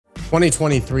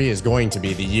2023 is going to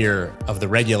be the year of the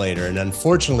regulator, and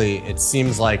unfortunately, it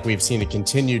seems like we've seen a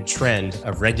continued trend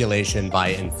of regulation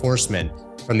by enforcement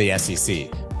from the SEC.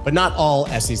 But not all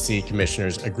SEC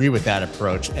commissioners agree with that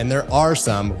approach, and there are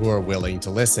some who are willing to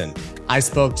listen. I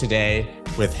spoke today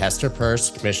with Hester Peirce,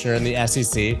 commissioner in the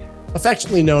SEC,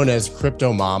 affectionately known as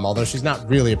Crypto Mom, although she's not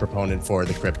really a proponent for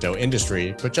the crypto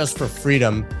industry, but just for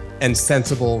freedom and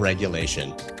sensible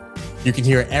regulation. You can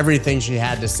hear everything she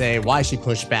had to say, why she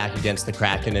pushed back against the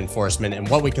Kraken enforcement, and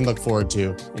what we can look forward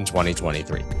to in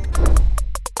 2023.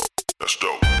 Let's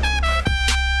go.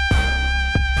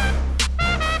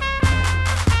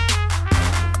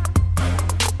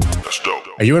 Let's go.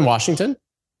 Are you in Washington?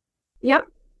 Yep.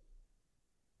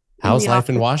 How's life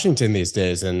in Washington these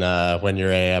days, and when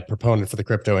you're a proponent for the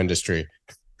crypto industry?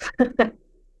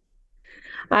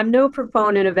 I'm no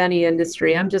proponent of any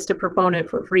industry. I'm just a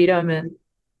proponent for freedom and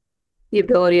the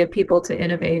ability of people to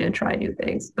innovate and try new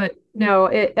things. But no,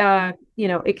 it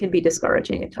can be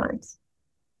discouraging at times.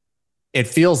 It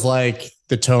feels like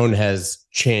the tone has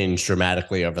changed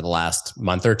dramatically over the last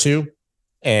month or two,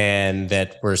 and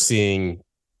that we're seeing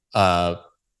a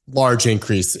large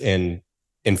increase in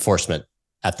enforcement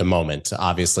at the moment.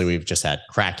 Obviously, we've just had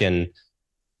Kraken,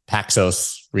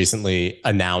 Paxos recently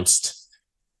announced.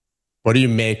 What do you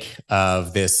make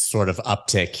of this sort of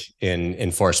uptick in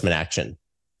enforcement action?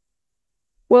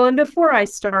 Well, and before I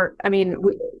start,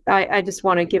 I just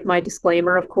want to give my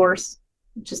disclaimer, of course,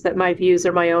 just that my views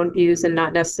are my own views and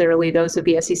not necessarily those of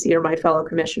the SEC or my fellow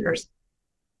commissioners.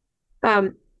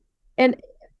 And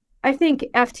I think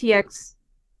FTX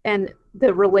and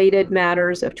the related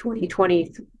matters of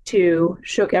 2022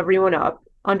 shook everyone up,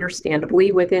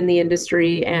 understandably, within the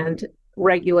industry and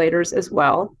regulators as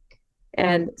well.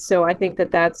 And so I think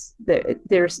there's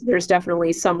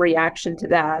definitely some reaction to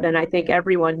that. And I think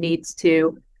everyone needs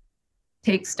to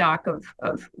take stock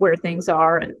of where things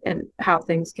are and how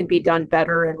things can be done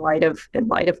better in light of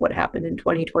what happened in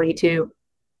 2022.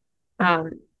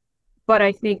 But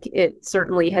I think it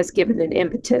certainly has given an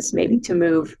impetus maybe to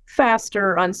move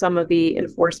faster on some of the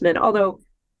enforcement. Although,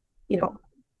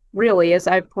 really, as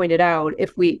I've pointed out,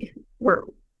 if we've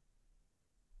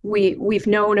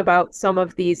known about some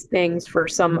of these things for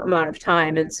some amount of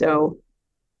time. And so,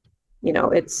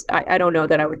 I don't know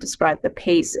that I would describe the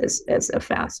pace as a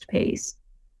fast pace.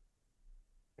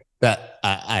 That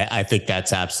I think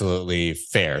that's absolutely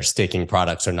fair. Staking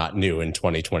products are not new in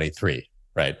 2023,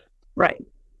 right? Right.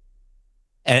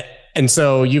 And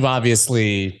so you've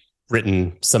obviously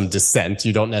written some dissent.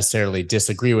 You don't necessarily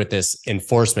disagree with this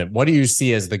enforcement. What do you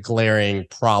see as the glaring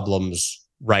problems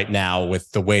right now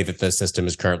with the way that the system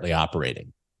is currently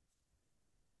operating?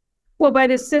 Well, by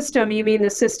the system, you mean the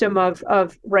system of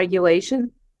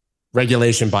regulation?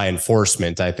 Regulation by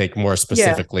enforcement, I think more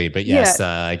specifically, but yes,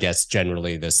 Yeah. I guess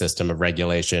generally the system of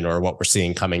regulation, or what we're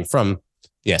seeing coming from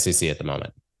the SEC at the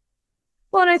moment.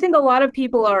 Well, and I think a lot of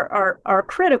people are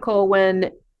critical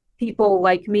when people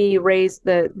like me raise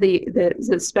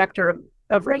the specter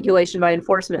of regulation by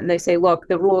enforcement, and they say, look,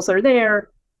 the rules are there.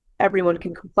 Everyone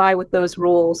can comply with those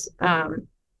rules.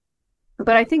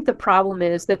 But I think the problem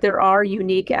is that there are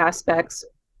unique aspects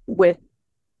with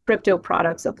crypto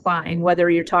products applying, whether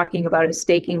you're talking about a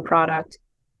staking product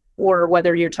or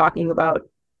whether you're talking about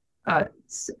a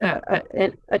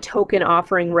token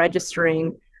offering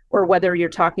registering, or whether you're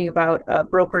talking about a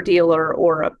broker-dealer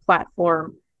or a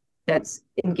platform that's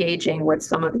engaging with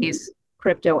some of these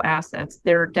crypto assets.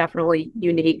 There are definitely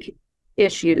unique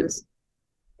issues.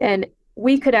 And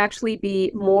we could actually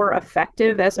be more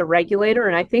effective as a regulator,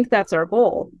 and I think that's our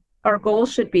goal. Our goal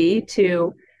should be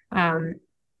to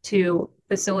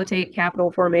facilitate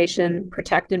capital formation,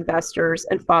 protect investors,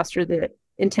 and foster the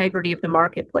integrity of the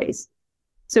marketplace.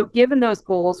 So given those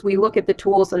goals, we look at the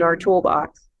tools in our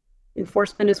toolbox.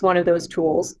 Enforcement is one of those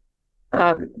tools,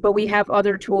 but we have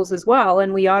other tools as well,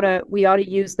 and we ought to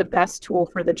use the best tool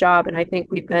for the job. And I think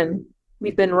we've been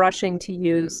rushing to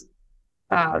use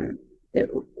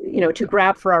to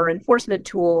grab for our enforcement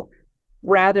tool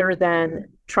rather than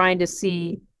trying to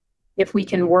see if we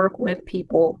can work with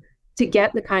people to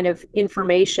get the kind of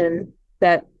information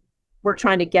that we're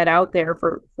trying to get out there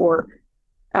for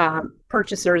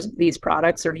purchasers of these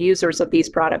products or users of these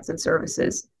products and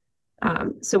services.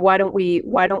 So why don't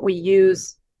we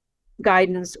use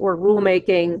guidance or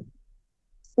rulemaking,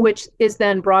 which is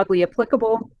then broadly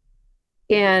applicable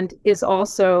and is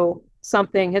also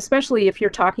something, especially if you're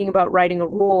talking about writing a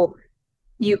rule,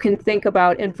 you can think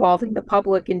about involving the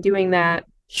public in doing that.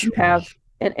 You have,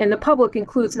 and the public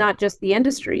includes not just the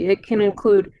industry, it can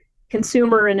include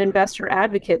consumer and investor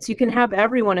advocates. You can have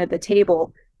everyone at the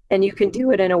table, and you can do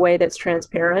it in a way that's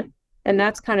transparent. And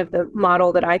that's kind of the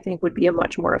model that I think would be a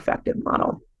much more effective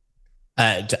model.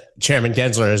 Chairman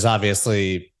Gensler has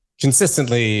obviously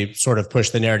consistently sort of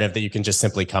pushed the narrative that you can just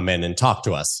simply come in and talk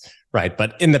to us, right?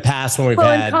 But in the past, when we've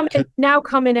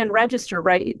come in and register,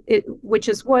 right? Which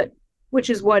is what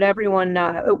everyone,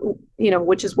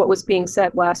 which is what was being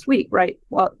said last week, right?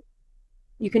 Well,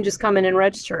 you can just come in and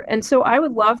register. And so I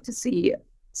would love to see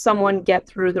someone get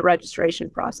through the registration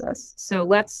process. So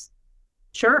let's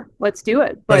do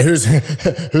it. But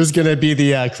who's going to be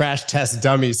the crash test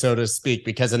dummy, so to speak?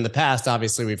 Because in the past,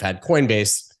 obviously, we've had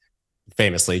Coinbase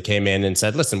famously came in and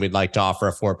said, listen, we'd like to offer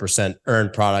a 4%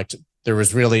 earned product. There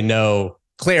was really no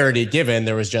clarity given.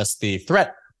 There was just the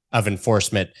threat of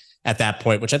enforcement at that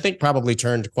point, which I think probably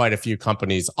turned quite a few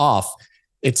companies off.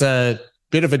 It's a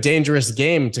bit of a dangerous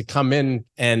game to come in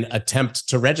and attempt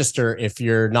to register if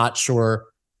you're not sure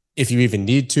if you even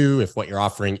need to, if what you're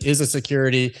offering is a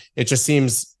security. It just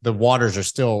seems the waters are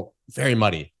still very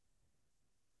muddy.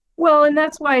 Well, and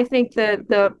that's why I think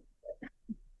the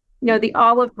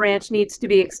olive branch needs to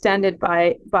be extended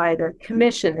by the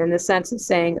commission, in the sense of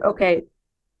saying, okay,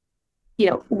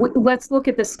 let's look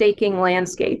at the staking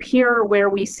landscape here, where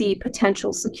we see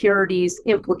potential securities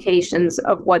implications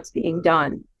of what's being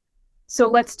done. So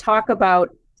let's talk about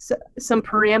some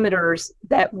parameters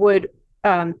that would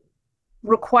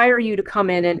require you to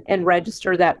come in and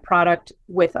register that product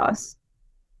with us.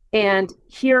 And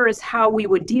here is how we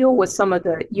would deal with some of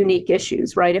the unique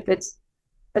issues, right? If it's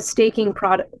a staking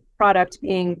product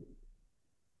being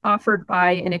offered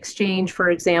by an exchange, for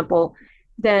example,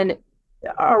 then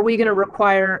are we going to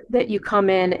require that you come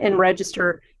in and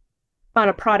register on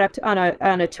a product on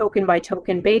a token by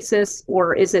token basis,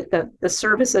 or is it the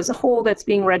service as a whole that's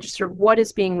being registered? What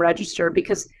is being registered?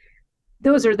 Because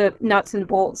those are the nuts and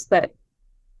bolts that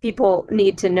people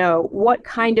need to know. What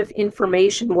kind of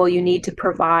information will you need to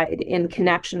provide in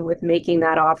connection with making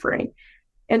that offering?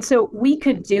 And so we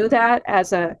could do that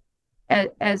as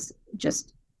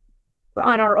just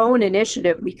on our own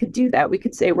initiative. We could do that. We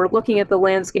could say, we're looking at the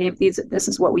landscape. This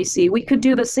is what we see. We could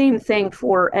do the same thing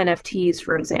for NFTs,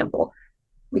 for example.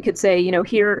 We could say,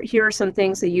 here are some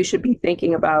things that you should be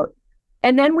thinking about.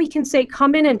 And then we can say,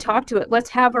 come in and talk to it. Let's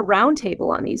have a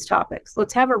roundtable on these topics.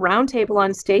 Let's have a roundtable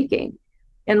on staking.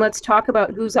 And let's talk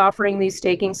about who's offering these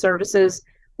staking services,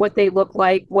 what they look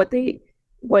like, what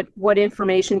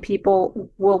information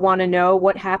people will want to know,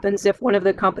 what happens if one of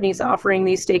the companies offering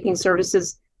these staking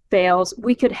services fails.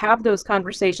 We could have those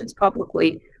conversations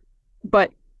publicly.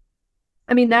 But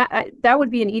I mean, that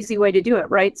would be an easy way to do it,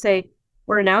 right? Say,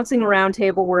 we're announcing a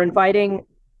roundtable, we're inviting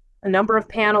a number of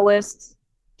panelists.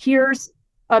 Here's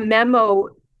a memo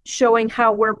showing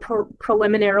how we're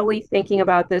preliminarily thinking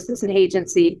about this as an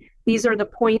agency. These are the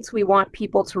points we want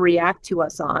people to react to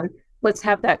us on. Let's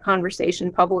have that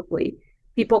conversation publicly.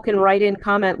 People can write in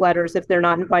comment letters if they're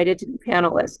not invited to be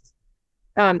panelists.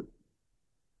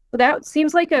 That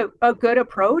seems like a good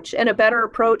approach, and a better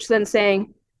approach than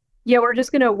saying, yeah, we're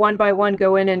just going to one by one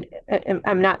go in and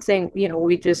I'm not saying,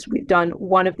 we've done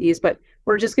one of these, but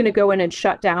we're just going to go in and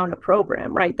shut down a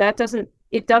program, right?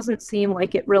 It doesn't seem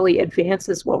like it really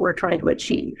advances what we're trying to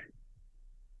achieve.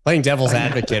 Playing devil's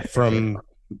advocate,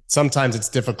 sometimes it's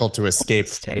difficult to escape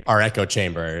our echo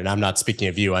chamber. And I'm not speaking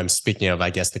of you. I'm speaking of,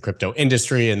 I guess, the crypto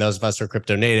industry and those of us who are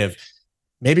crypto native.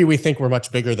 Maybe we think we're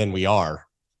much bigger than we are.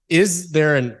 Is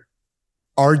there an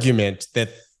argument that,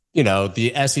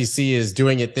 the SEC is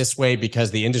doing it this way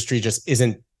because the industry just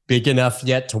isn't big enough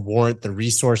yet to warrant the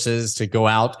resources to go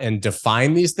out and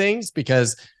define these things?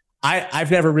 Because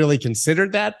I've never really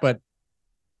considered that, but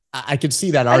I could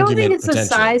see that argument. I don't think it's the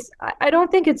size. I don't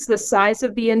think it's the size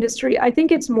of the industry. I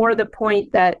think it's more the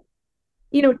point that,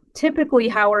 typically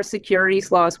how our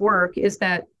securities laws work is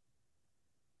that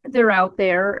they're out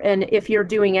there. And if you're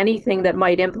doing anything that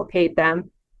might implicate them,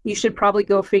 you should probably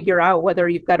go figure out whether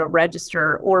you've got to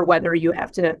register or whether you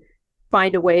have to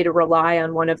find a way to rely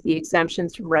on one of the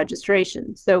exemptions from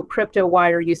registration. So crypto,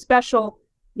 why are you special?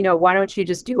 Why don't you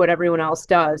just do what everyone else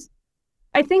does?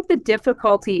 I think the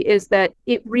difficulty is that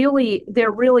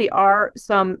there really are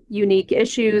some unique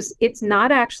issues. It's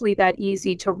not actually that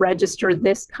easy to register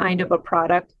this kind of a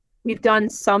product. We've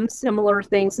done some similar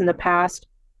things in the past.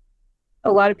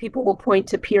 A lot of people will point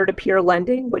to peer-to-peer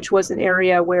lending, which was an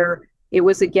area where it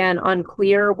was, again,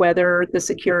 unclear whether the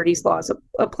securities laws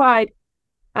applied.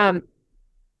 And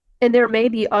there may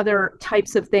be other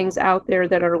types of things out there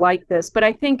that are like this. But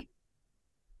I think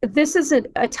this is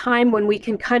a time when we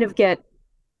can kind of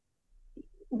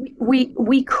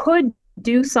we could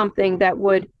do something that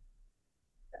would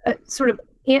sort of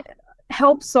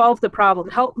help solve the problem,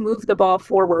 help move the ball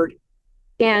forward.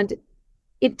 And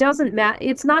it doesn't matter.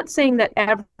 It's not saying that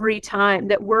every time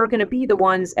that we're going to be the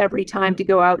ones every time to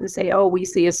go out and say, oh, we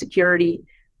see a securities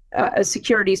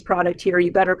product here,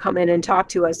 you better come in and talk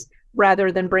to us,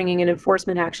 rather than bringing an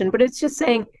enforcement action. But it's just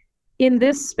saying, in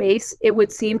this space, it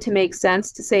would seem to make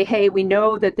sense to say, hey, we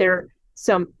know that there are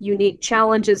some unique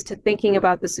challenges to thinking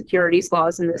about the securities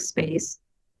laws in this space.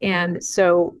 And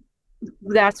so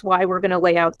that's why we're going to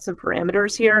lay out some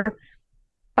parameters here.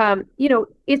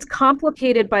 It's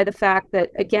complicated by the fact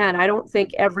that, again, I don't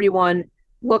think everyone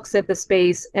looks at the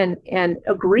space and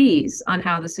agrees on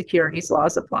how the securities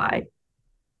laws apply.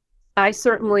 I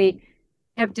certainly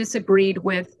have disagreed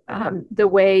with the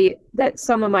way that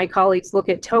some of my colleagues look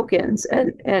at tokens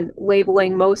and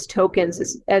labeling most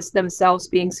tokens as themselves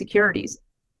being securities.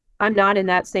 I'm not in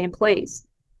that same place.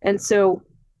 And so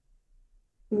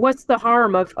what's the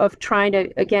harm of trying to,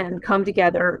 again, come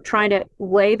together, trying to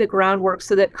lay the groundwork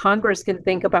so that Congress can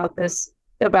think about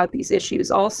these issues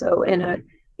also in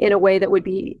a way that would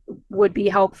be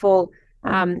helpful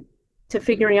to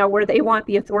figuring out where they want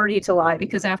the authority to lie,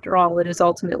 because after all, it is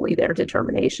ultimately their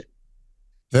determination.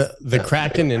 The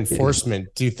Kraken enforcement,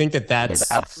 do you think that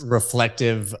that's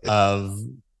reflective of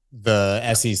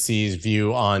the SEC's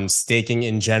view on staking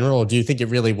in general? Or do you think it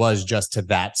really was just to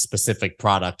that specific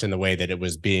product in the way that it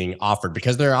was being offered?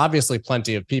 Because there are obviously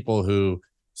plenty of people who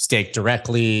stake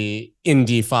directly in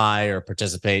DeFi or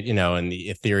participate, in the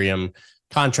Ethereum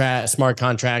smart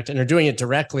contract, and are doing it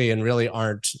directly and really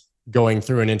aren't going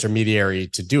through an intermediary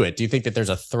to do it. Do you think that there's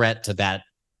a threat to that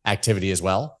activity as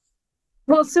well?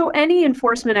 Well, so any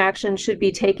enforcement action should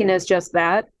be taken as just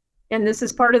that. And this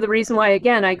is part of the reason why,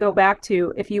 again, I go back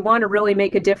to, if you want to really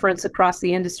make a difference across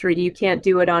the industry, you can't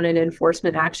do it on an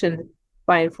enforcement action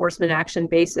by enforcement action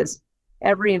basis.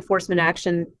 Every enforcement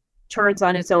action turns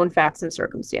on its own facts and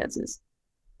circumstances.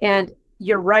 And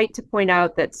you're right to point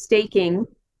out that staking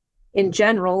in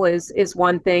general is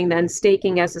one thing, then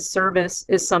staking as a service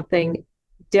is something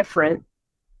different.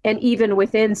 And even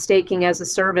within staking as a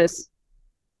service,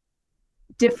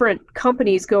 different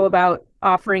companies go about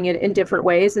offering it in different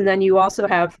ways. And then you also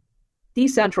have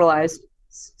decentralized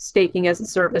staking as a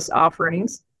service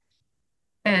offerings.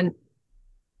 And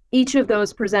each of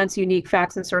those presents unique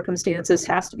facts and circumstances,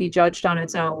 has to be judged on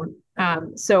its own.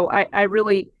 So I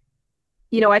really,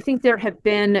 I think there have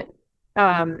been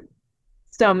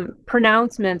some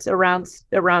pronouncements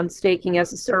around staking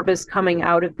as a service coming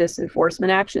out of this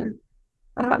enforcement action,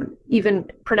 even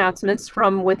pronouncements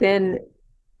from within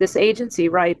this agency,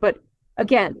 right? But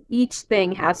again, each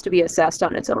thing has to be assessed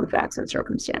on its own facts and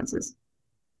circumstances.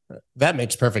 That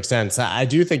makes perfect sense. I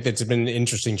do think that's been an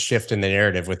interesting shift in the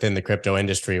narrative within the crypto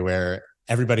industry, where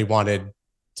everybody wanted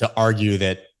to argue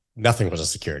that nothing was a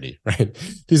security, right?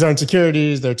 These aren't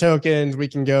securities, they're tokens. We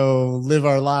can go live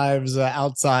our lives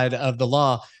outside of the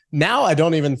law. Now, I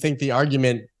don't even think the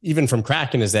argument, even from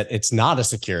Kraken, is that it's not a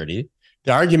security.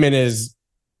 The argument is,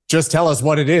 just tell us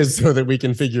what it is so that we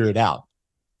can figure it out,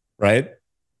 right?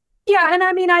 Yeah, and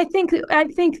I mean, I think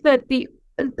that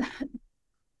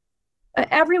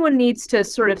everyone needs to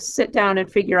sort of sit down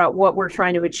and figure out what we're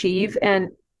trying to achieve. And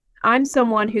I'm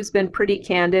someone who's been pretty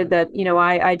candid that,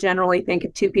 I generally think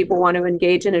if two people want to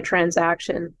engage in a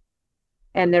transaction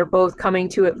and they're both coming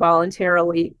to it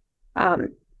voluntarily,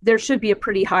 there should be a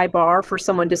pretty high bar for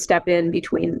someone to step in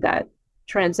between that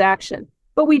transaction.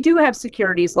 But we do have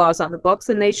securities laws on the books,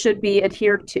 and they should be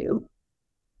adhered to.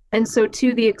 And so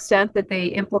to the extent that they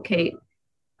implicate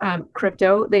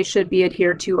crypto, they should be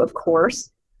adhered to, of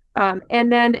course.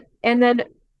 And then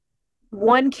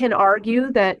one can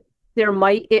argue that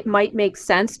it might make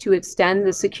sense to extend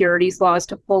the securities laws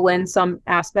to pull in some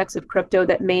aspects of crypto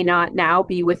that may not now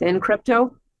be within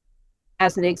crypto.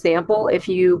 As an example, if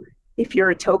you're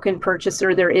a token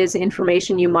purchaser, there is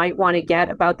information you might want to get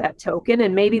about that token,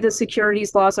 and maybe the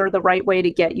securities laws are the right way to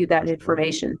get you that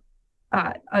information.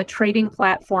 A trading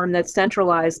platform that's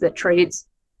centralized, that trades,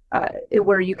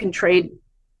 where you can trade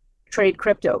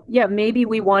crypto. Yeah, maybe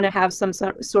we want to have some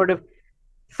sort of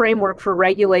framework for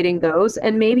regulating those,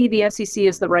 and maybe the SEC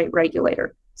is the right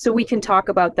regulator. So we can talk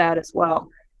about that as well.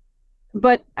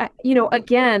 But,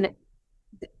 again,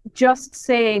 just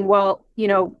saying, well,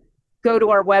 go to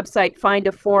our website, find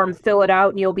a form, fill it out,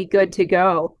 and you'll be good to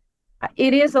go.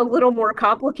 It is a little more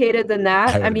complicated than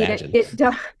that. I mean,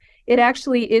 it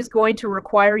actually is going to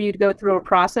require you to go through a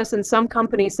process. And some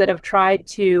companies that have tried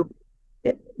to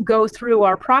go through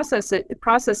our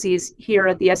processes here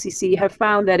at the SEC have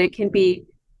found that it can be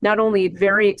not only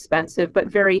very expensive, but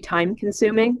very time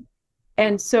consuming.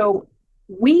 And so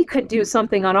we could do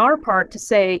something on our part to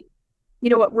say,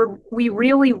 we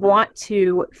really want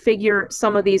to figure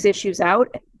some of these issues out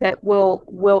that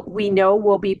we know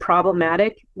will be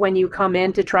problematic when you come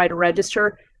in to try to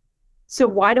register. So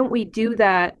why don't we do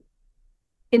that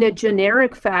in a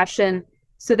generic fashion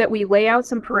so that we lay out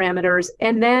some parameters,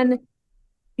 and then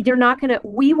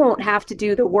we won't have to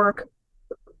do the work.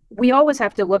 We always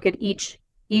have to look at each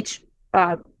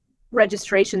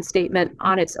registration statement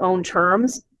on its own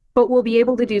terms, but we'll be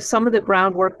able to do some of the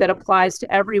groundwork that applies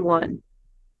to everyone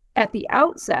at the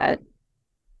outset,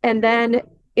 and then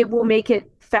it will make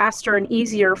it faster and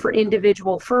easier for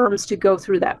individual firms to go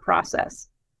through that process.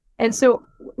 And so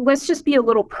let's just be a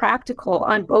little practical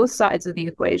on both sides of the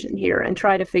equation here and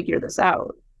try to figure this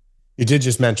out. You did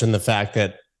just mention the fact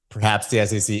that perhaps the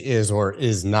SEC is or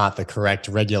is not the correct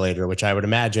regulator, which I would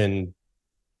imagine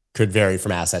could vary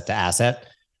from asset to asset.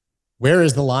 Where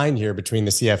is the line here between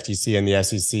the CFTC and the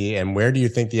SEC, and where do you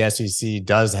think the SEC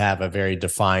does have a very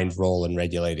defined role in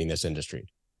regulating this industry?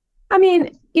 I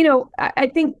mean, I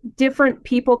think different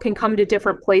people can come to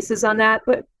different places on that,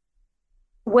 but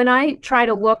when I try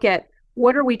to look at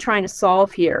what are we trying to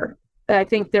solve here, I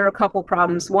think there are a couple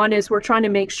problems. One is we're trying to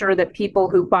make sure that people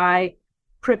who buy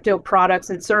crypto products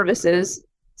and services,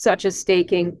 such as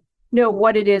staking, know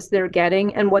what it is they're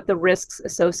getting and what the risks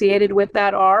associated with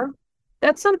that are.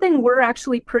 That's something we're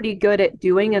actually pretty good at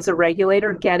doing as a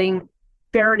regulator,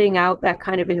 ferreting out that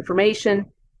kind of information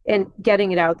and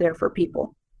getting it out there for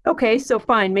people. Okay, so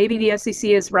fine, maybe the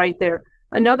SEC is right there.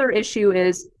 Another issue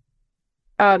is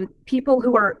people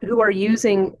who are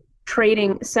using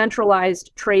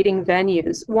centralized trading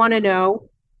venues want to know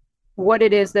what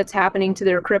it is that's happening to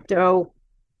their crypto,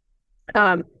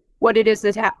 what it is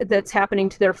that's happening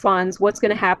to their funds, what's going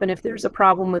to happen if there's a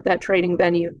problem with that trading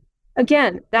venue.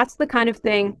 Again, that's the kind of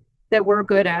thing that we're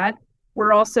good at.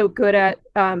 We're also good at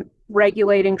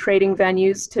regulating trading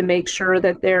venues to make sure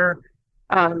that there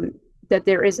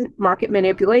isn't market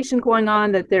manipulation going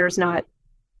on, that there's not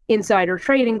insider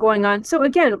trading going on. So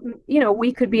again,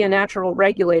 we could be a natural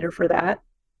regulator for that.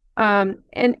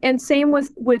 And same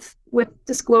with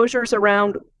disclosures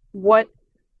around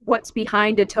what's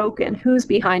behind a token, who's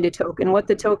behind a token, what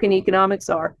the token economics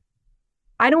are.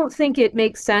 I don't think it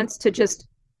makes sense to just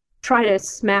try to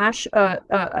smash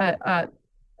a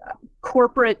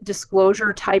corporate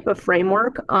disclosure type of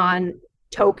framework on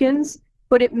tokens,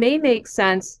 but it may make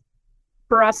sense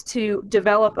for us to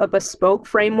develop a bespoke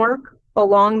framework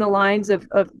along the lines of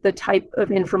the type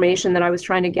of information that I was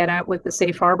trying to get at with the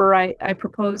safe harbor I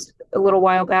proposed a little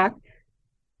while back.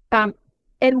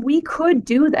 And we could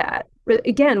do that.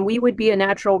 Again, we would be a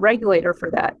natural regulator for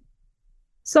that.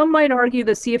 Some might argue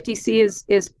the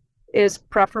CFTC is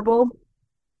preferable,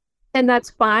 and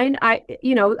that's fine.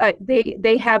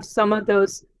 They have some of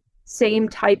those same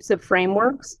types of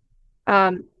frameworks.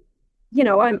 I'm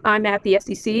at the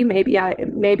SEC.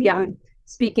 Maybe I'm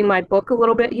speaking my book a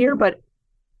little bit here, but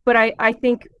I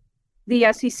think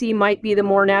the SEC might be the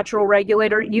more natural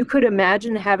regulator. You could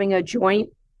imagine having a joint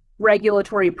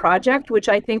regulatory project, which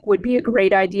I think would be a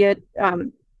great idea.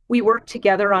 We work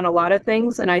together on a lot of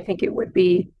things, and I think it would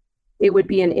be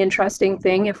an interesting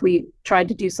thing if we tried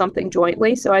to do something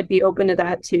jointly. So I'd be open to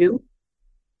that too.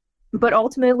 But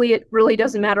ultimately, it really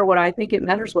doesn't matter what I think. It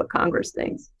matters what Congress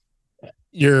thinks.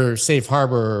 Your safe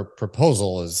harbor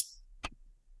proposal is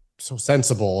so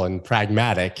sensible and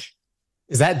pragmatic.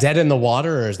 Is that dead in the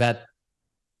water, or is that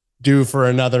due for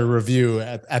another review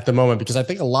at the moment? Because I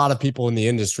think a lot of people in the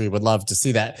industry would love to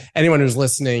see that. Anyone who's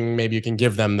listening, maybe you can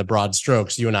give them the broad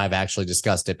strokes. You and I have actually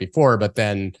discussed it before, but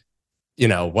then,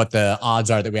 what the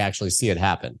odds are that we actually see it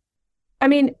happen. I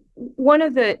mean, one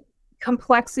of the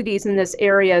complexities in this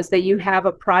area is that you have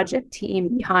a project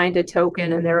team behind a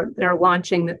token and they're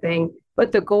launching the thing,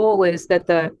 but the goal is that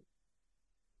the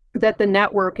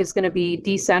network is going to be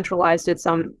decentralized at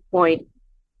some point.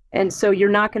 And so you're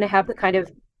not going to have the kind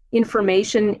of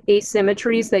information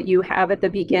asymmetries that you have at the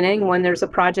beginning when there's a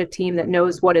project team that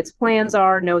knows what its plans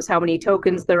are, knows how many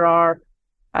tokens there are,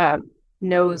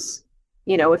 knows,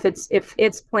 if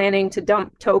it's planning to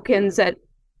dump tokens at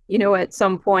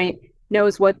some point,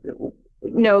 knows what the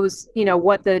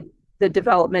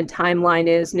development timeline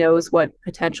is, knows what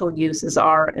potential uses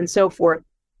are, and so forth.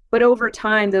 But over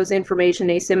time, those information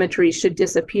asymmetries should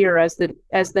disappear as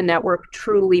the network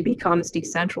truly becomes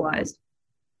decentralized.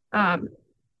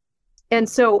 And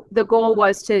so the goal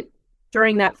was to,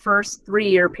 during that first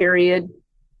 3-year period,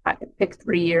 I picked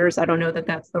 3 years, I don't know that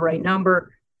that's the right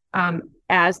number,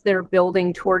 as they're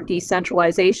building toward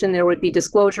decentralization, there would be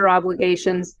disclosure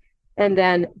obligations, and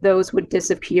then those would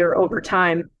disappear over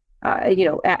time.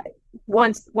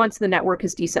 Once the network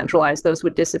is decentralized, those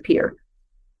would disappear.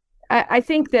 I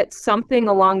think that something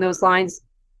along those lines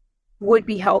would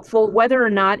be helpful. Whether or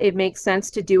not it makes sense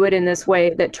to do it in this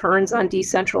way that turns on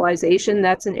decentralization,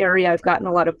 that's an area I've gotten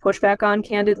a lot of pushback on,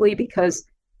 candidly, because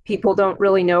people don't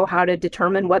really know how to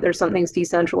determine whether something's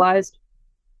decentralized.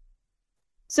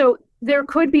 So there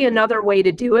could be another way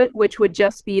to do it, which would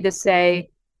just be to say,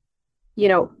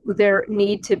 there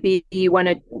need to be,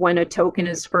 when a token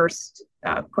is first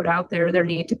put out there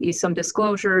need to be some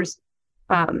disclosures.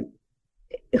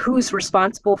 Who's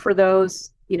responsible for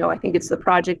those? I think it's the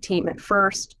project team at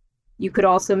first. You could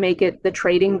also make it the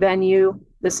trading venue,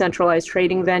 the centralized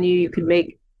trading venue. You could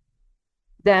make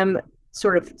them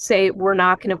sort of say, we're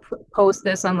not going to post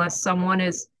this unless someone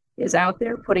is out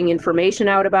there putting information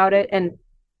out about it. And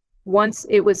once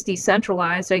it was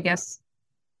decentralized, I guess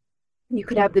you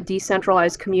could have the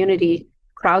decentralized community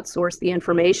crowdsource the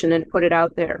information and put it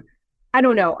out there. I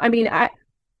don't know. I mean,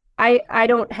 I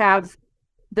don't have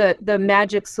the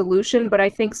magic solution, but I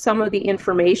think some of the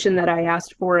information that I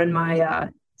asked for in my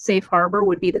safe harbor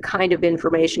would be the kind of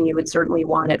information you would certainly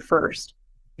want at first.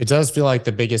 It does feel like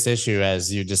the biggest issue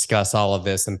as you discuss all of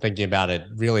this and thinking about it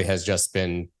really has just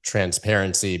been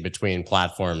transparency between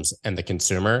platforms and the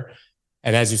consumer.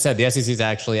 And as you said, the SEC is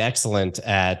actually excellent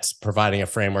at providing a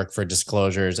framework for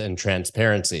disclosures and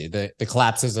transparency. The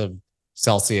collapses of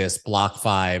Celsius,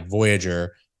 BlockFi,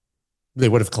 Voyager, they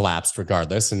would have collapsed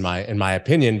regardless, in my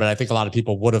opinion. But I think a lot of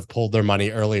people would have pulled their money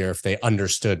earlier if they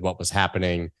understood what was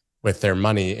happening with their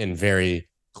money in very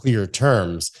clear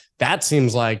terms. That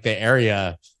seems like the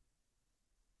area,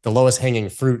 the lowest hanging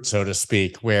fruit, so to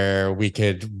speak, where we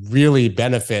could really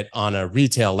benefit on a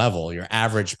retail level, your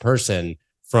average person,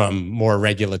 from more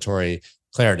regulatory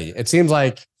clarity. It seems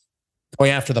like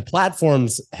going after the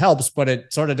platforms helps, but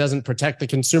it sort of doesn't protect the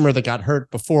consumer that got hurt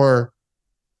before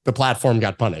the platform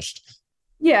got punished.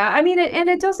 Yeah, I mean, and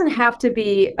it doesn't have to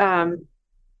be,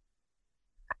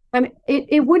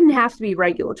 it wouldn't have to be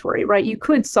regulatory, right? You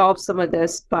could solve some of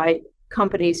this by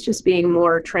companies just being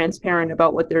more transparent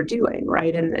about what they're doing,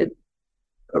 right? And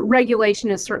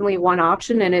regulation is certainly one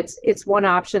option, and it's one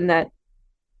option that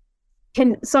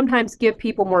can sometimes give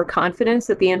people more confidence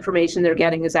that the information they're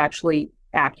getting is actually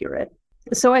accurate.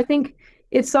 So I think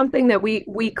it's something that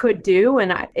we could do,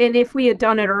 and if we had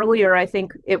done it earlier, I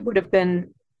think it would have been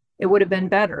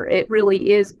better. It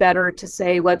really is better to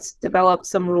say, let's develop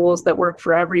some rules that work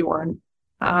for everyone.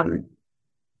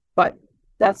 But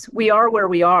we are where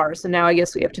we are. So now I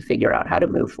guess we have to figure out how to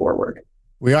move forward.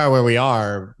 We are where we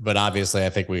are, but obviously I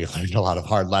think we learned a lot of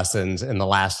hard lessons in the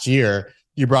last year.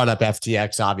 You brought up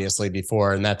FTX obviously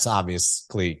before, and that's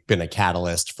obviously been a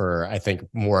catalyst for, I think,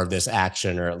 more of this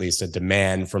action, or at least a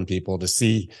demand from people to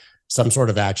see some sort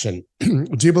of action.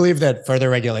 Do you believe that further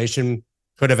regulation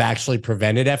could have actually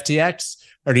prevented FTX?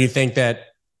 Or do you think that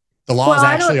the laws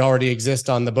actually already exist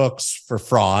on the books for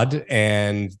fraud,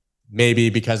 and maybe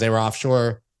because they were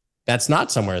offshore, that's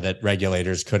not somewhere that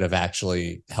regulators could have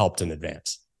actually helped in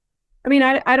advance? I mean,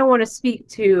 I don't want to speak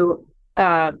to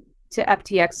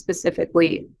FTX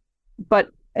specifically, but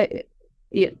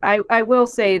I will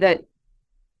say that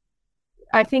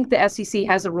I think the SEC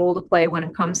has a role to play when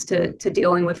it comes to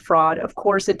dealing with fraud. Of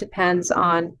course, it depends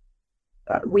on,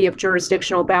 we have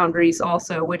jurisdictional boundaries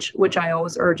also, which I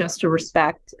always urge us to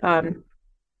respect. But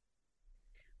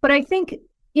I think,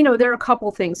 there are a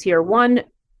couple things here. One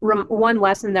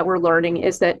lesson that we're learning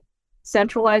is that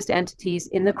centralized entities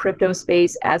in the crypto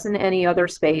space, as in any other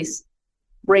space,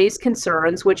 raise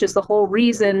concerns, which is the whole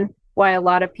reason why a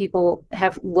lot of people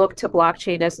have looked to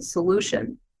blockchain as a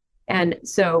solution. And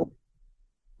so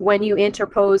when you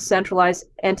interpose centralized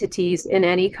entities in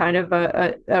any kind of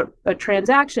a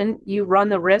transaction, you run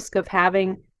the risk of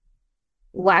having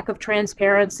lack of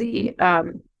transparency.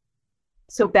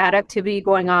 So bad activity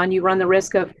going on, you run the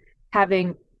risk of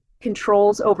having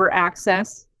controls over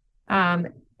access,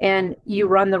 and you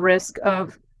run the risk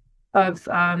of a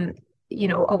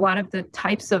lot of the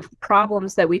types of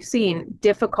problems that we've seen,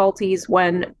 difficulties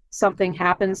when something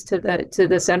happens to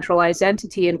the centralized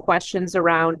entity, and questions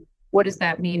around what does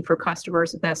that mean for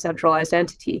customers of that centralized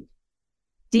entity.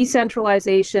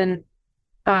 Decentralization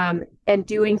and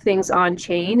doing things on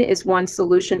chain is one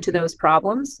solution to those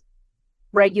problems.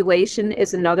 Regulation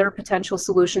is another potential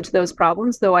solution to those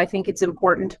problems, though I think it's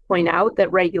important to point out that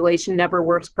regulation never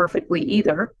works perfectly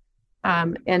either.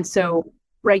 And so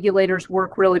regulators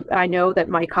work really, I know that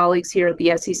my colleagues here at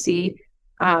the SEC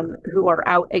who are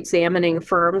out examining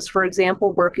firms, for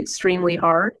example, work extremely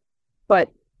hard, but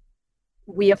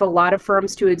we have a lot of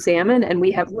firms to examine, and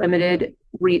we have limited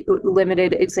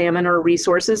examiner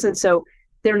resources. And so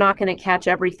they're not going to catch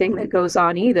everything that goes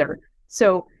on either.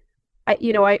 So,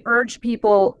 I urge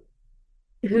people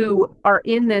who are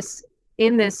in this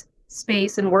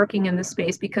space and working in this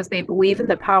space because they believe in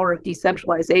the power of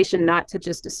decentralization, not to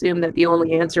just assume that the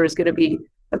only answer is going to be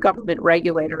a government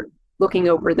regulator looking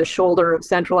over the shoulder of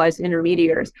centralized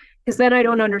intermediaries. Because then I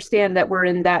don't understand that we're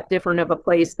in that different of a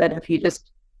place than if you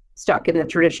just stuck in the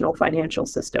traditional financial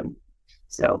system.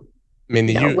 So, I mean,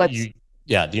 the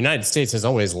United States has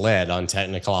always led on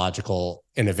technological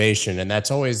innovation, and that's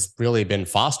always really been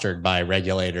fostered by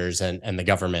regulators and the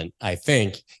government, I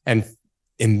think. And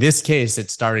in this case,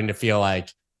 it's starting to feel like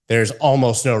there's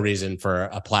almost no reason for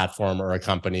a platform or a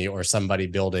company or somebody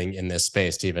building in this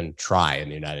space to even try in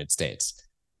the United States.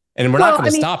 And we're not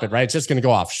going to stop it, right? It's just going to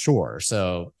go offshore.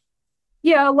 So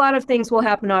yeah, a lot of things will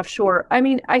happen offshore. I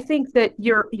mean, I think that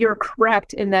you're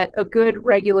correct in that a good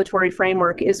regulatory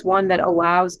framework is one that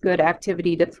allows good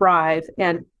activity to thrive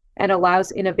and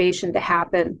allows innovation to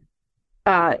happen.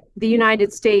 The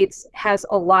United States has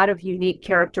a lot of unique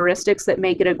characteristics that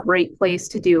make it a great place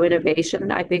to do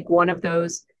innovation. I think one of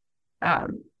those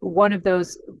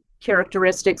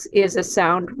characteristics is a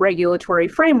sound regulatory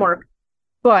framework,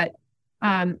 but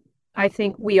I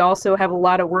think we also have a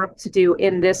lot of work to do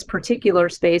in this particular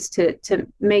space to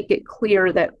make it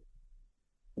clear that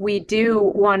we do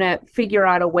want to figure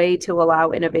out a way to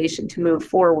allow innovation to move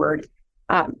forward.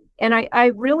 And I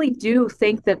really do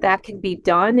think that can be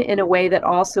done in a way that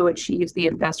also achieves the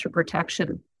investor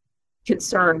protection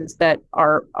concerns that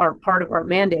are part of our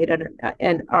mandate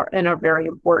and are very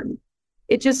important.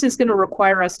 It just is going to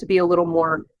require us to be a little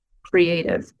more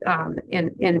creative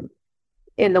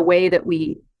in the way that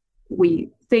we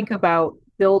think about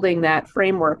building that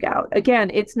framework out. Again,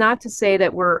 it's not to say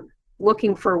that we're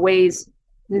looking for ways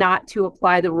not to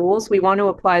apply the rules. We want to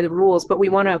apply the rules, but we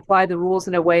want to apply the rules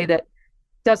in a way that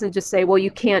doesn't just say, well,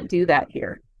 you can't do that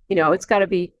here. It's got to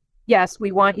be, yes,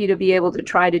 we want you to be able to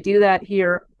try to do that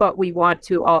here, but we want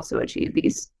to also achieve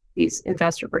these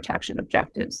investor protection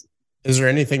objectives. Is there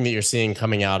anything that you're seeing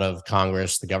coming out of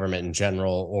Congress, the government in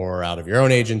general, or out of your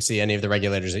own agency, any of the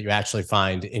regulators that you actually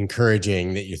find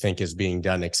encouraging that you think is being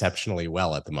done exceptionally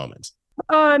well at the moment?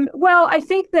 Well, I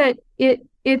think that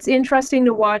it's interesting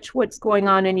to watch what's going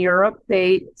on in Europe.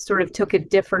 They sort of took a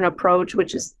different approach,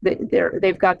 which is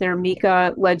they've got their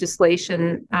MiCA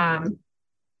legislation. And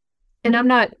I'm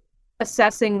not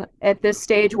assessing at this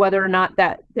stage whether or not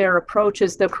that their approach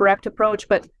is the correct approach,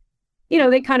 but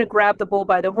they kind of grabbed the bull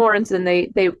by the horns and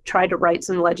they tried to write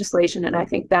some legislation. And I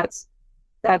think that's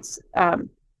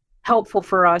helpful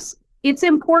for us. It's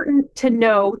important to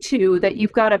know, too, that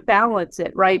you've got to balance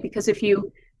it, right? Because if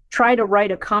you try to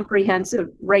write a comprehensive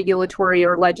regulatory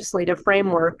or legislative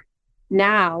framework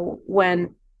now,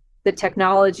 when the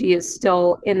technology is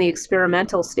still in the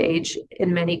experimental stage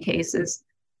in many cases,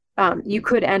 you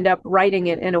could end up writing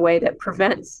it in a way that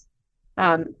prevents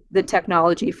the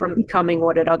technology from becoming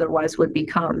what it otherwise would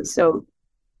become. So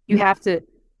you have to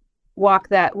walk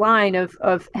that line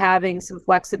of having some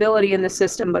flexibility in the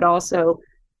system, but also,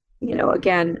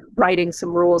 again, writing some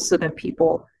rules so that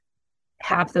people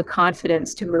have the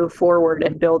confidence to move forward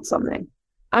and build something.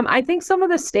 I think some of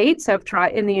the states have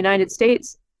tried in the United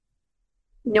States,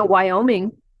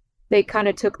 Wyoming, they kind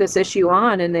of took this issue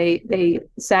on and they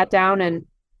sat down and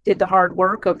did the hard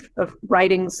work of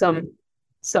writing some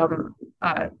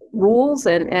rules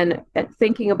and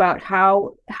thinking about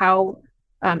how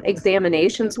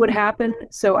examinations would happen.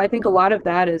 So I think a lot of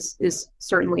that is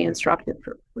certainly instructive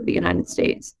for the United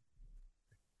States.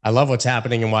 I love what's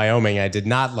happening in Wyoming. I did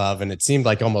not love, and it seemed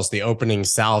like almost the opening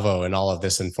salvo in all of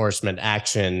this enforcement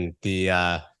action,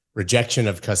 the rejection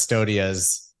of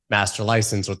Custodia's master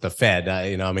license with the Fed.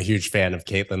 I'm a huge fan of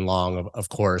Caitlin Long, of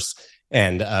course,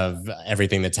 and of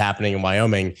everything that's happening in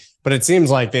Wyoming. But it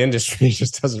seems like the industry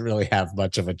just doesn't really have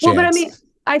much of a chance. Well, but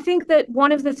I think that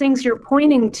one of the things you're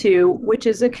pointing to, which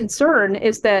is a concern,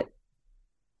 is that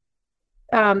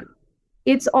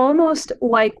it's almost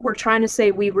like we're trying to say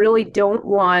we really don't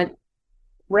want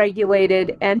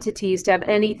regulated entities to have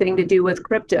anything to do with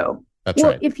crypto. That's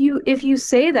right. If you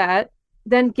say that,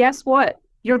 then guess what?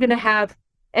 You're going to have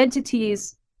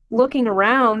entities looking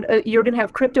around. You're going to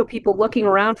have crypto people looking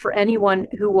around for anyone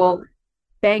who will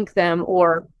bank them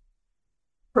or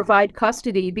provide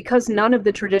custody, because none of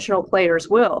the traditional players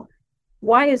will.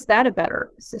 Why is that a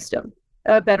better system,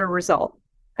 a better result?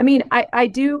 I mean, I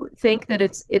do think that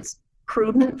it's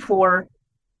prudent for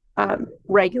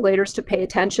regulators to pay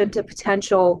attention to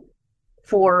potential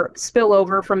for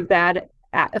spillover from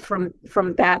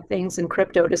bad things in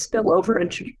crypto to spill over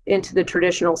into the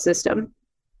traditional system.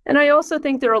 And I also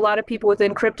think there are a lot of people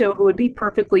within crypto who would be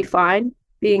perfectly fine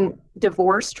being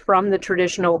divorced from the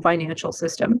traditional financial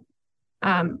system.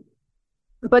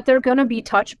 But there are going to be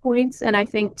touch points, and I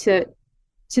think to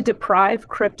to deprive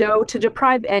crypto, to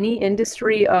deprive any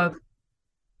industry of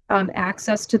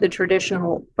access to the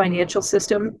traditional financial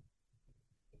system,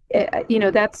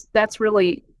 that's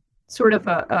really sort of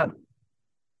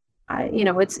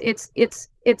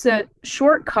it's a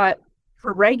shortcut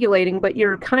for regulating, but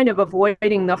you're kind of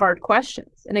avoiding the hard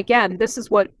questions. And again, this is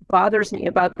what bothers me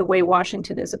about the way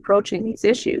Washington is approaching these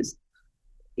issues.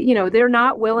 They're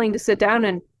not willing to sit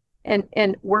down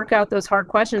and work out those hard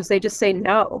questions. They just say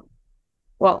no.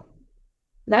 Well,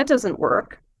 that doesn't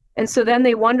work. And so then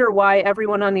they wonder why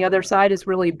everyone on the other side is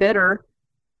really bitter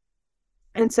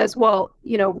and says, well,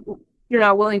 you're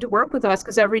not willing to work with us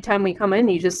because every time we come in,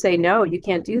 you just say, no, you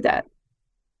can't do that.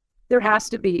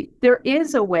 There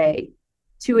is a way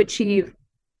to achieve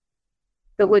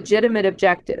the legitimate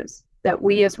objectives that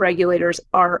we as regulators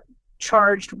are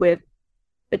charged with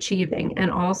achieving,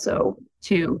 and also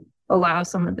to allow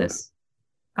some of this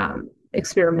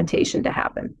experimentation to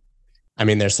happen. I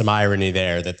mean, there's some irony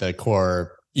there that the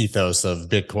core ethos of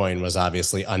Bitcoin was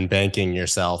obviously unbanking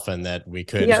yourself, and that we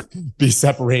could be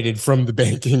separated from the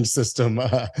banking system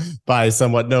by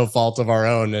somewhat no fault of our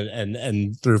own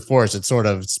and through force. It sort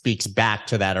of speaks back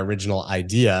to that original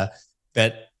idea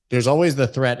that there's always the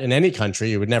threat in any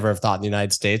country. You would never have thought in the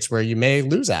United States, where you may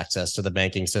lose access to the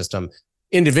banking system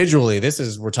individually.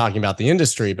 We're talking about the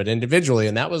industry, but individually.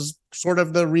 And that was sort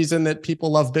of the reason that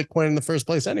people love Bitcoin in the first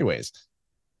place anyways.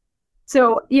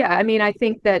 So, yeah, I mean, I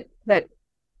think that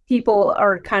people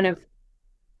are kind of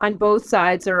on both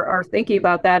sides are thinking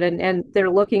about that, and they're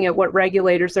looking at what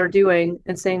regulators are doing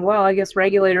and saying, well, I guess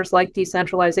regulators like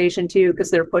decentralization too,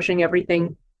 because they're pushing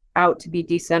everything out to be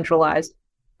decentralized.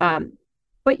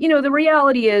 But, the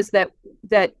reality is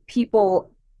that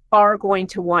people are going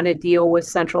to want to deal with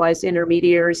centralized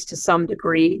intermediaries to some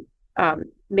degree.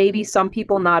 Maybe some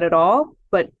people not at all,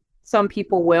 but some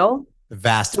people will. The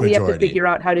vast majority. We have to figure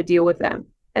out how to deal with them.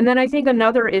 And then I think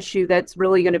another issue that's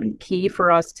really going to be key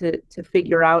for us to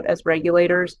figure out as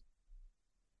regulators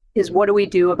is, what do we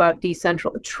do about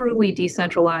truly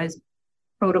decentralized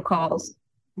protocols,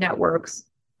 networks,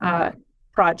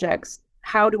 projects?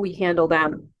 How do we handle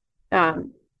them?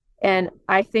 And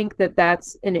I think that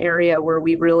that's an area where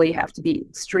we really have to be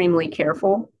extremely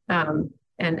careful. And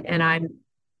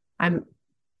I'm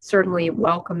certainly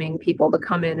welcoming people to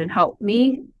come in and help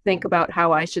me think about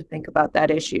how I should think about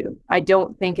that issue. I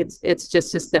don't think it's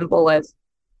just as simple as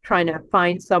trying to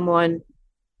find someone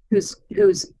who's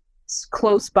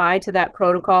close by to that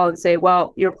protocol and say,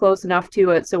 well, you're close enough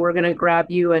to it, so we're going to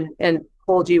grab you and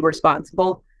hold you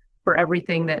responsible for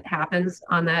everything that happens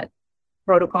on that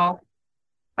protocol.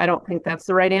 I don't think that's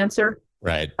the right answer.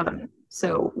 Right.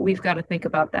 So we've got to think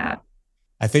about that.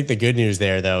 I think the good news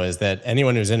there, though, is that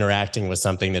anyone who's interacting with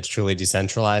something that's truly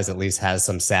decentralized at least has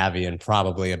some savvy and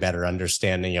probably a better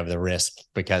understanding of the risk,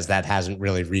 because that hasn't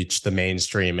really reached the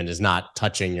mainstream and is not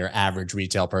touching your average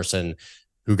retail person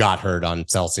who got hurt on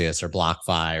Celsius or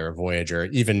BlockFi or Voyager,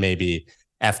 even maybe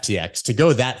FTX. To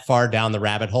go that far down the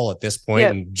rabbit hole at this point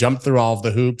and jump through all of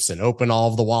the hoops and open all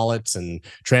of the wallets and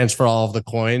transfer all of the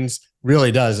coins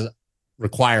really does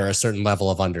require a certain level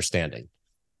of understanding.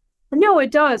 No,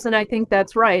 it does. And I think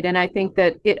that's right. And I think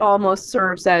that it almost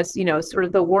serves as, sort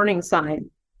of the warning sign.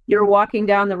 You're walking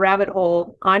down the rabbit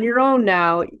hole on your own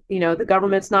now. The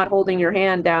government's not holding your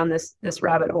hand down this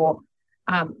rabbit hole.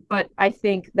 But I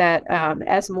think that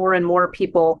as more and more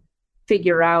people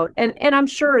figure out, and I'm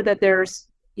sure that there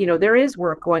is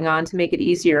work going on to make it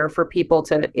easier for people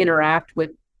to interact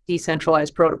with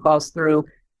decentralized protocols through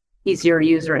easier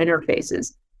user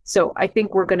interfaces. So I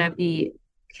think we're going to be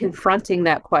confronting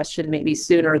that question maybe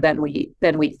sooner than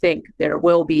we think there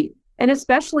will be. And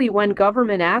especially when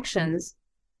government actions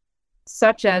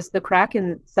such as the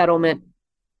Kraken settlement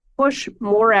push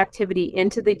more activity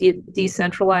into the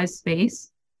decentralized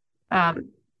space,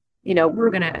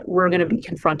 we're gonna be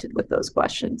confronted with those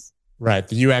questions. Right.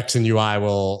 The UX and UI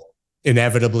will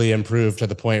inevitably improve to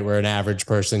the point where an average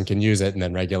person can use it, and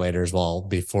then regulators will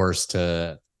be forced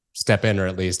to step in or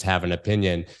at least have an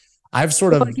opinion. I've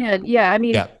sort of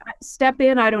step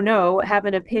in. I don't know, have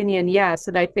an opinion. Yes.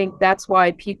 And I think that's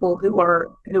why people who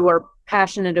are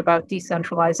passionate about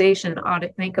decentralization ought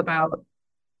to think about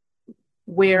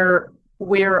where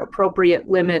appropriate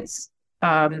limits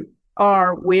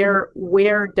are,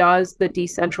 where does the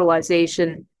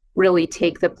decentralization really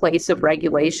take the place of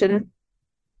regulation,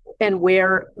 and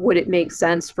where would it make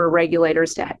sense for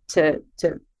regulators to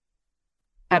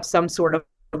have some sort of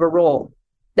a role.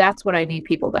 That's what I need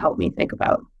people to help me think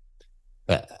about.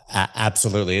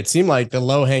 Absolutely. It seemed like the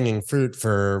low-hanging fruit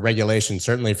for regulation,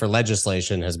 certainly for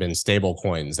legislation, has been stable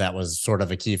coins. That was sort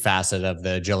of a key facet of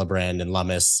the Gillibrand and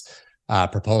Lummis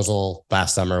proposal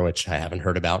last summer, which I haven't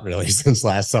heard about really since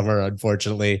last summer,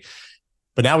 unfortunately.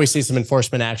 But now we see some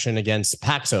enforcement action against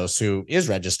Paxos, who is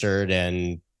registered,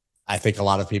 and I think a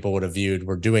lot of people would have viewed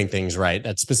we're doing things right.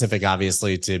 That's specific,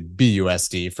 obviously, to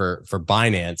BUSD for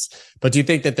Binance. But do you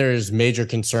think that there's major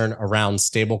concern around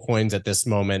stablecoins at this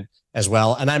moment as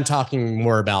well? And I'm talking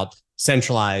more about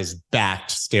centralized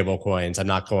backed stablecoins. I'm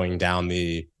not going down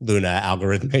the Luna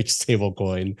algorithmic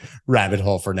stablecoin rabbit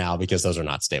hole for now, because those are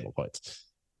not stablecoins.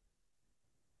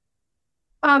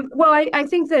 Well, I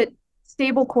think that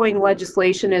stablecoin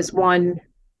legislation is one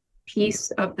piece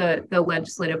of the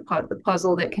legislative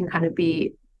puzzle that can kind of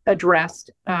be addressed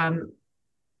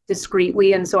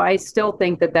discreetly. And so I still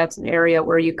think that that's an area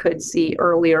where you could see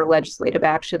earlier legislative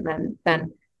action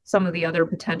than some of the other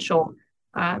potential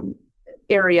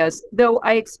areas. Though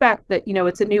I expect that,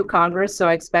 it's a new Congress, so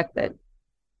I expect that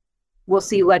we'll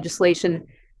see legislation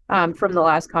from the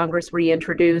last Congress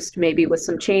reintroduced, maybe with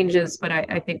some changes, but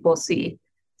I think we'll see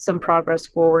some progress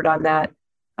forward on that.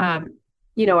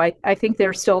 I think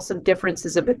there's still some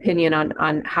differences of opinion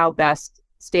on how best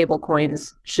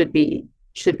stablecoins should be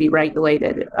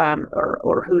regulated,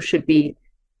 or who should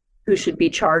be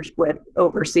charged with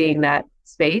overseeing that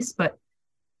space. But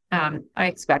I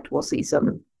expect we'll see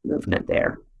some movement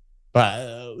there.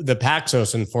 But the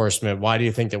Paxos enforcement, why do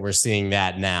you think that we're seeing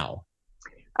that now?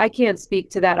 I can't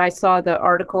speak to that. I saw the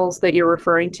articles that you're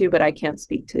referring to, but I can't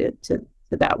speak to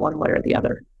that one way or the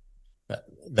other.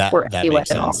 That makes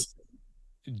sense.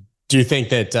 Do you think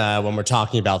that when we're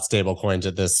talking about stablecoins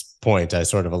at this point, I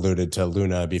sort of alluded to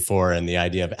Luna before and the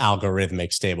idea of algorithmic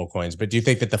stablecoins, but do you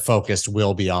think that the focus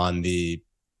will be on the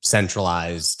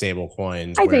centralized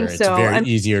stablecoins where it's very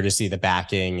easier to see the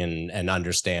backing and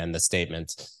understand the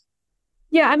statements?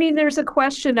 Yeah, I mean, there's a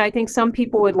question. I think some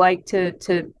people would like to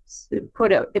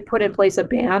put in place a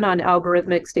ban on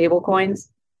algorithmic stablecoins.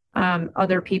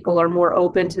 Other people are more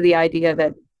open to the idea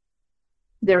that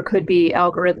there could be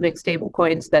algorithmic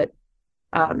stablecoins that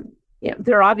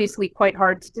they're obviously quite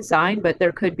hard to design, but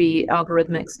there could be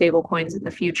algorithmic stablecoins in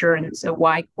the future. And so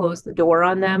why close the door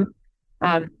on them?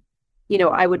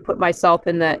 I would put myself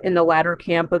in the latter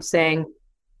camp of saying,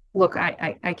 look,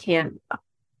 I can't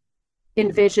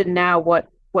envision now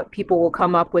what people will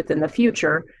come up with in the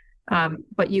future,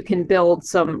 but you can build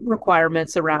some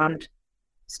requirements around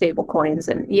stablecoins.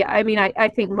 And yeah, I mean, I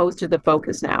think most of the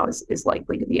focus now is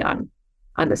likely to be on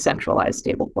the centralized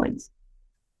stablecoins.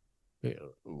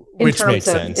 Which makes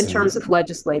sense. In terms of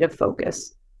legislative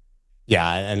focus. Yeah,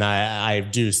 and I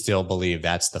do still believe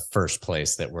that's the first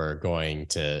place that we're going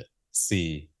to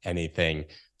see anything.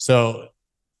 So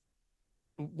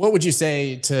what would you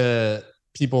say to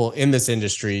people in this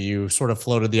industry? You sort of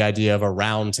floated the idea of a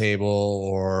roundtable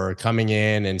or coming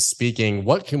in and speaking.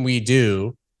 What can we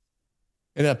do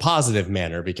in a positive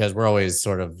manner? Because we're always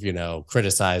sort of,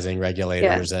 criticizing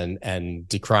regulators and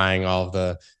decrying all of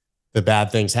the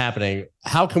bad things happening.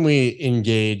 How can we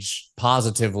engage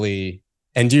positively?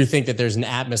 And do you think that there's an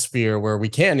atmosphere where we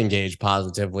can engage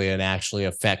positively and actually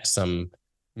affect some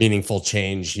meaningful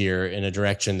change here in a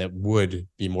direction that would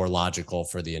be more logical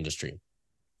for the industry?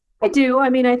 I do. I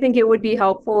mean, I think it would be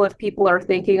helpful if people are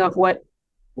thinking of what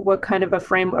kind of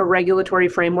a regulatory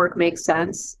framework makes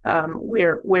sense.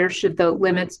 Where should the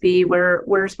limits be?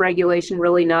 Where's regulation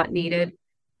really not needed?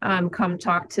 Come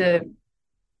talk to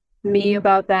me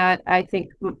about that. I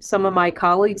think some of my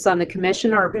colleagues on the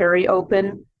commission are very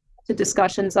open to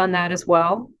discussions on that as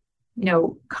well.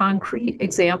 Concrete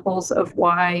examples of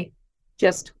why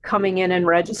just coming in and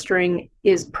registering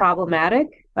is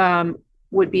problematic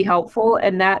would be helpful,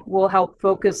 and that will help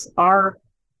focus our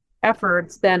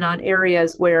efforts then on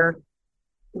areas where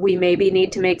we maybe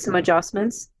need to make some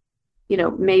adjustments.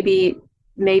 Maybe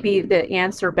the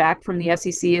answer back from the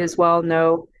SEC is, well,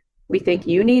 no, we think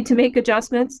you need to make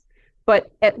adjustments,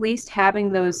 but at least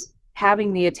having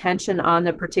the attention on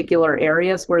the particular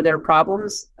areas where there are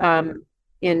problems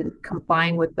in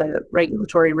complying with the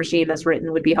regulatory regime as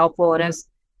written would be helpful. And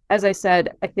as I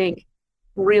said, I think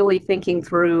really thinking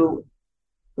through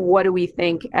what do we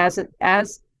think as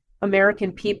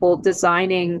American people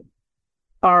designing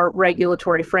our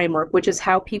regulatory framework, which is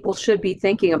how people should be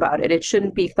thinking about it. It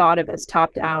shouldn't be thought of as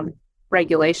top-down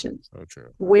regulation. So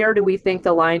true. Where do we think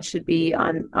the line should be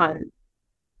on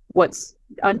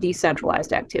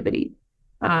decentralized activity?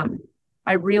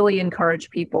 I really encourage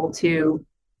people to,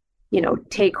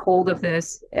 take hold of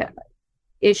this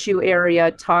issue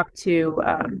area, talk to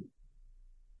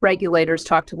regulators,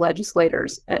 talk to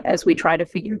legislators as we try to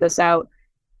figure this out,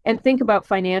 and think about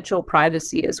financial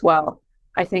privacy as well.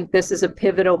 I think this is a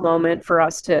pivotal moment for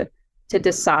us to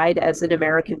decide as an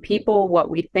American people what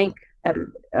we think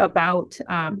about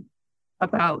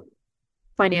about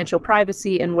financial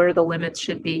privacy and where the limits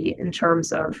should be in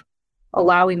terms of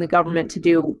allowing the government to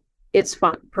do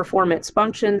perform its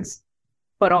functions,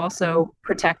 but also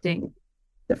protecting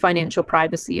the financial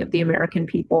privacy of the American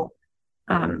people.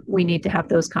 We need to have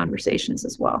those conversations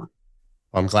as well.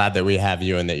 I'm glad that we have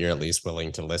you and that you're at least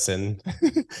willing to listen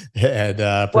and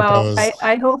propose. Well,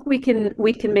 I hope we can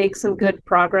make some good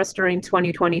progress during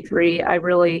 2023.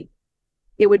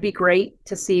 It would be great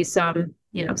to see some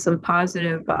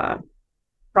positive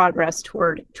progress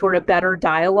toward a better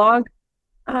dialogue,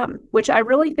 which I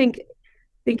really think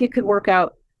it could work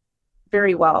out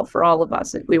very well for all of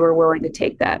us if we were willing to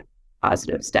take that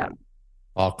positive step.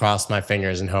 I'll cross my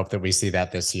fingers and hope that we see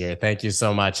that this year. Thank you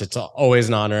so much. It's always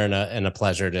an honor and a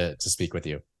pleasure to speak with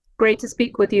you. Great to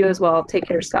speak with you as well. Take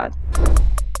care, Scott.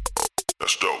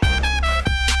 That's dope.